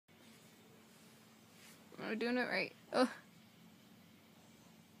Am I doing it right? Oh.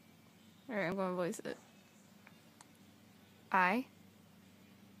 Alright, I'm gonna voice it. I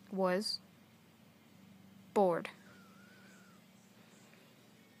was bored.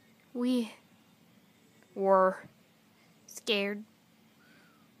 We were scared.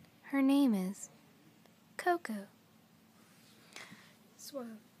 Her name is Coco. Swell.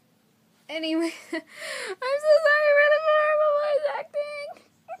 Anyway, I'm so sorry for the horrible voice acting.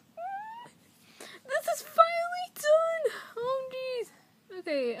 This is finally done. Oh jeez.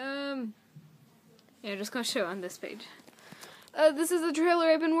 Okay, yeah, just gonna show it on this page. This is a trailer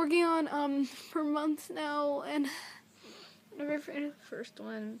I've been working on for months now, and whenever I finished the first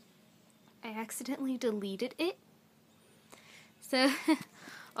one, I accidentally deleted it. So,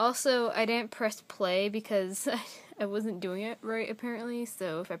 also, I didn't press play because I wasn't doing it right, apparently,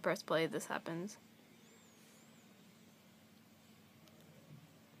 so if I press play, this happens.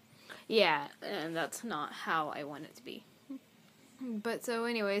 Yeah, and that's not how I want it to be. But so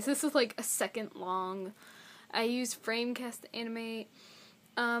anyways, this is like a second long. I use Framecast to animate.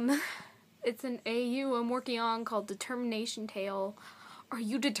 It's an AU I'm working on called Determinationtale. Are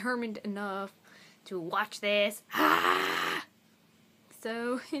you determined enough to watch this?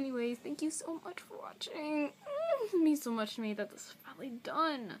 So, anyways, thank you so much for watching. It means so much to me that this is finally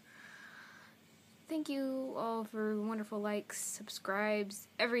done. Thank you all for wonderful likes, subscribes,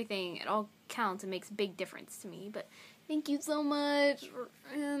 everything. It all counts and makes a big difference to me. But thank you so much,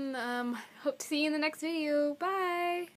 and hope to see you in the next video. Bye!